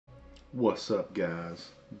What's up, guys?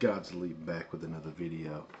 Godz back with another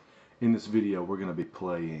video. In this video we're going to be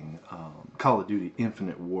playing Call of Duty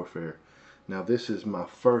Infinite Warfare. Now this is going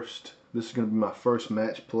to be my first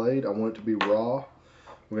match played. I want it to be raw.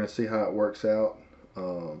 We're going to see how it works out.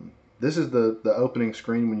 This is the opening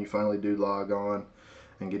screen when you finally do log on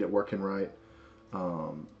and get it working right.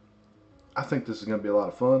 I think this is going to be a lot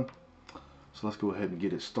of fun. So let's go ahead and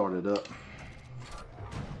get it started up.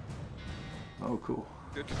 Oh, cool.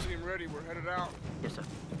 Get the team ready, we're headed out. Yes, sir.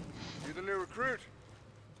 You the new recruit?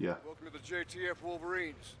 Yeah. Welcome to the JTF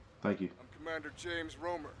Wolverines. Thank you. I'm Commander James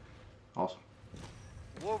Romer. Awesome.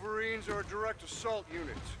 Wolverines are a direct assault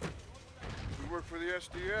unit. We work for the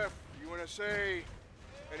SDF, UNSA,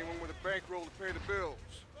 anyone with a bankroll to pay the bills.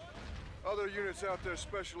 Other units out there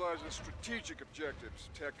specialize in strategic objectives,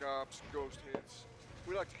 tech ops, ghost hits.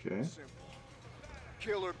 We like to keep it simple.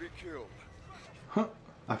 Kill or be killed. Huh.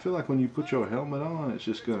 I feel like when you put your helmet on, it's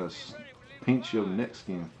just gonna pinch your neck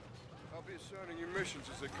skin. I'll be assigning you missions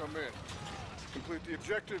as they come in. Complete the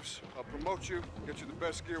objectives, I'll promote you, get you the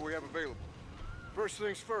best gear we have available. First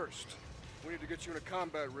things first, we need to get you in a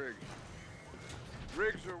combat rig.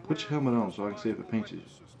 Rigs are Put your helmet on so I can see if it pinches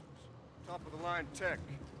you. Top of the line tech,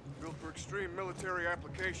 built for extreme military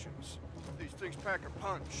applications. These things pack a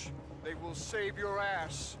punch. They will save your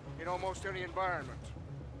ass in almost any environment.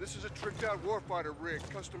 This is a tricked-out warfighter rig,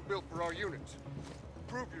 custom built for our unit.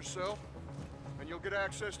 Prove yourself, and you'll get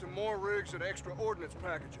access to more rigs and extra ordnance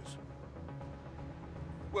packages.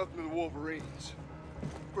 Welcome to the Wolverines.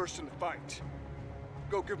 First in the fight.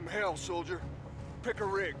 Go give them hell, soldier. Pick a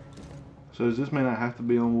rig. So does this mean I have to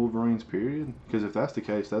be on Wolverines, period? Because if that's the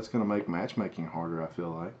case, that's going to make matchmaking harder, I feel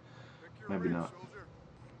like. Maybe rig, not. Soldier.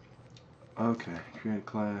 Okay, create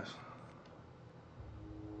class.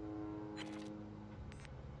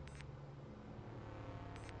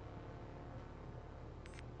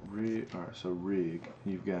 Rig, alright, so rig.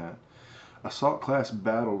 You've got assault class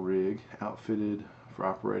battle rig, outfitted for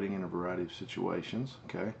operating in a variety of situations.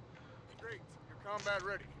 Okay. Great, you're combat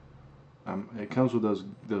ready. It comes with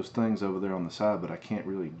those things over there on the side, but I can't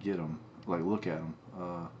really get them. Like, look at them.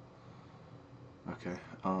 Okay.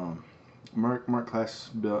 Merc class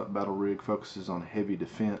battle rig focuses on heavy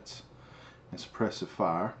defense and suppressive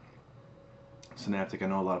fire. Synaptic. I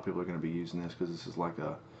know a lot of people are going to be using this because this is like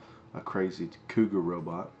a crazy cougar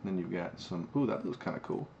robot. Then you've got some. Ooh, that looks kind of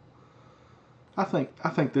cool. I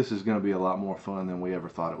think this is going to be a lot more fun than we ever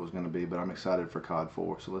thought it was going to be. But I'm excited for COD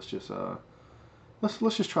 4. So let's just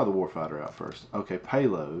let's just try the Warfighter out first. Okay,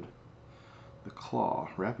 payload. The Claw,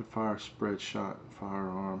 rapid fire spread shot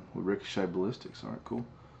firearm with ricochet ballistics. All right, cool.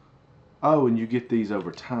 Oh, and you get these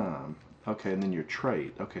over time. Okay, and then your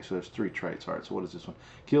trait. Okay, so there's 3 traits. All right, so what is this one?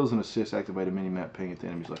 Kills and assists activate a mini-map ping at the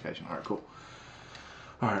enemy's location. All right, cool.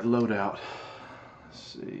 All right, loadout. Let's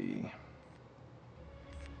see.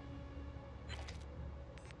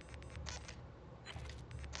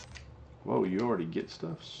 Whoa, you already get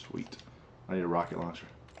stuff? Sweet. I need a rocket launcher.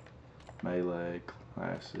 Melee,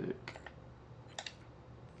 classic.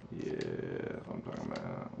 Yeah, I'm talking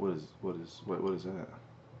about. What is that?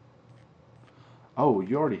 Oh,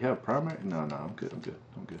 you already have primary? No, I'm good.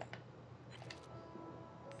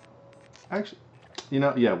 Actually,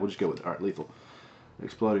 yeah, we'll just go with it. All right, lethal.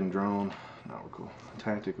 Exploding drone. No, we're cool.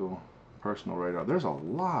 Tactical. Personal radar. There's a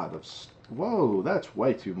lot of... Whoa, that's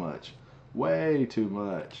way too much. Way too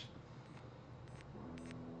much.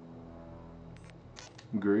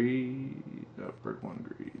 Greed. Oh, perk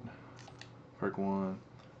 1, greed. Perk 1.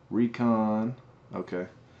 Recon. Okay.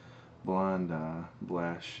 Blind eye.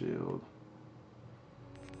 Blast shield.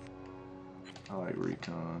 I like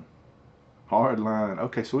recon. Hard line.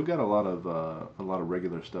 Okay, so we've got a lot of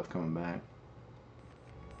regular stuff coming back.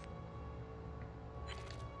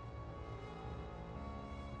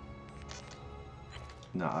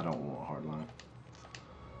 No, I don't want hard line.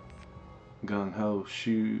 Gung ho,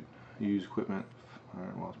 shoot, use equipment.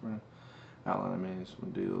 Alright, while burning. Outline enemies,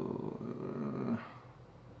 deal.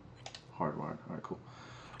 Hardwired. Alright, cool.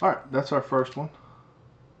 Alright, that's our first one.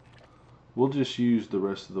 We'll just use the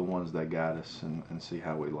rest of the ones that got us and see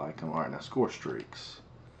how we like them. Alright, now score streaks.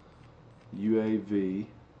 UAV,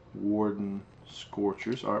 Warden,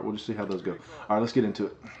 Scorchers. Alright, we'll just see how those go. Alright, let's get into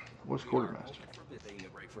it. What's Quartermaster?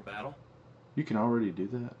 For battle. You can already do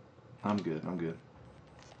that? I'm good.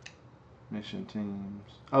 Mission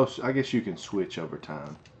teams. Oh, so I guess you can switch over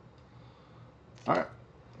time. Alright.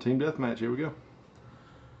 Team deathmatch. Here we go.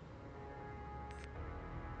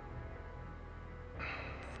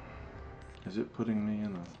 Is it putting me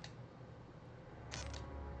in a...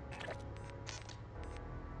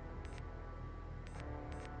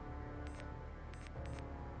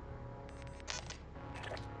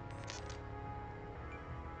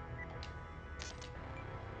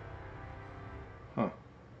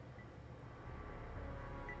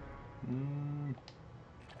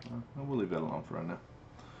 on for right now.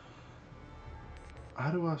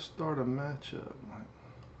 How do I start a matchup?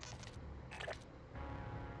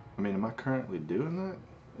 I mean, am I currently doing that?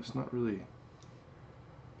 It's not really.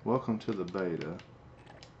 Welcome to the beta.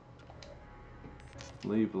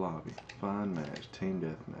 Leave lobby. Find match. Team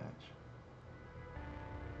deathmatch.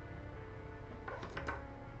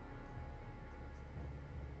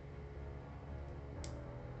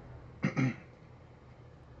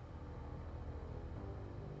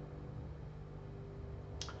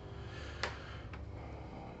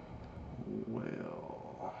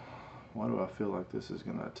 Well, why do I feel like this is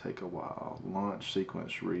gonna take a while? Launch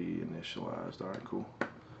sequence reinitialized. Alright, cool.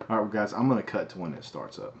 Alright, guys, I'm gonna cut to when it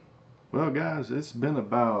starts up. Well, guys, it's been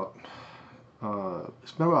about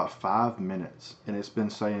 5 minutes, and it's been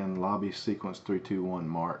saying lobby sequence 321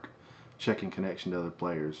 mark, checking connection to other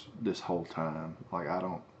players this whole time. Like, I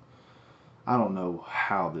don't know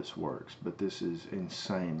how this works, but this is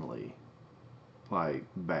insanely like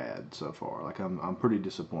bad so far. Like, I'm pretty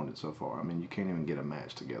disappointed so far. I mean, you can't even get a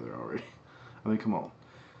match together already. I mean, come on.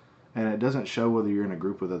 And it doesn't show whether you're in a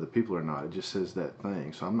group with other people or not. It just says that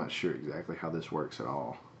thing. So I'm not sure exactly how this works at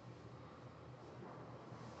all.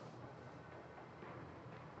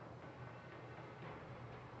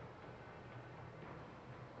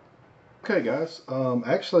 Okay, guys.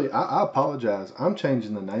 Actually, I apologize. I'm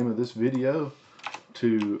changing the name of this video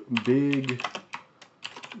to Big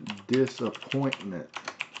Disappointment,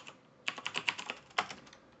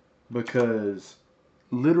 because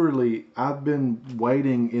literally I've been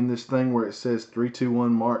waiting in this thing where it says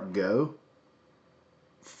 321 mark go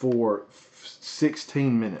for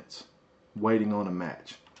 16 minutes waiting on a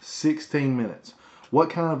match. 16 minutes. What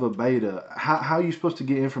kind of a beta? How are you supposed to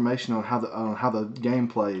get information on how the game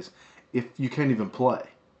plays if you can't even play?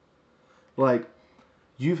 Like,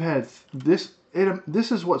 you've had this.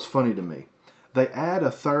 This is what's funny to me. They add a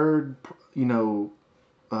third, team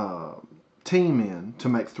in to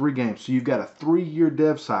make 3 games. So you've got a 3-year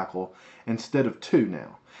dev cycle instead of 2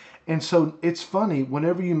 now. And so it's funny,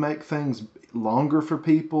 whenever you make things longer for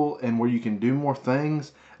people and where you can do more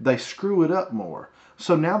things, they screw it up more.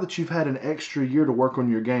 So now that you've had an extra year to work on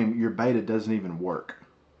your game, your beta doesn't even work.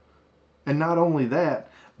 And not only that,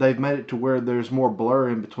 they've made it to where there's more blur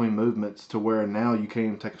in between movements, to where now you can't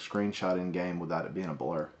even take a screenshot in game without it being a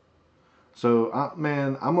blur. So,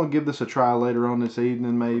 man, I'm going to give this a try later on this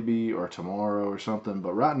evening maybe, or tomorrow or something.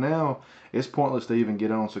 But right now, it's pointless to even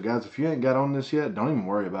get on. So, guys, if you ain't got on this yet, don't even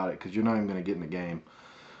worry about it, because you're not even going to get in the game.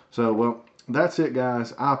 So, well, that's it,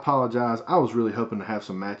 guys. I apologize. I was really hoping to have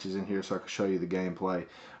some matches in here so I could show you the gameplay.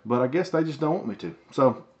 But I guess they just don't want me to.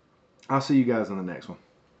 So, I'll see you guys in the next one.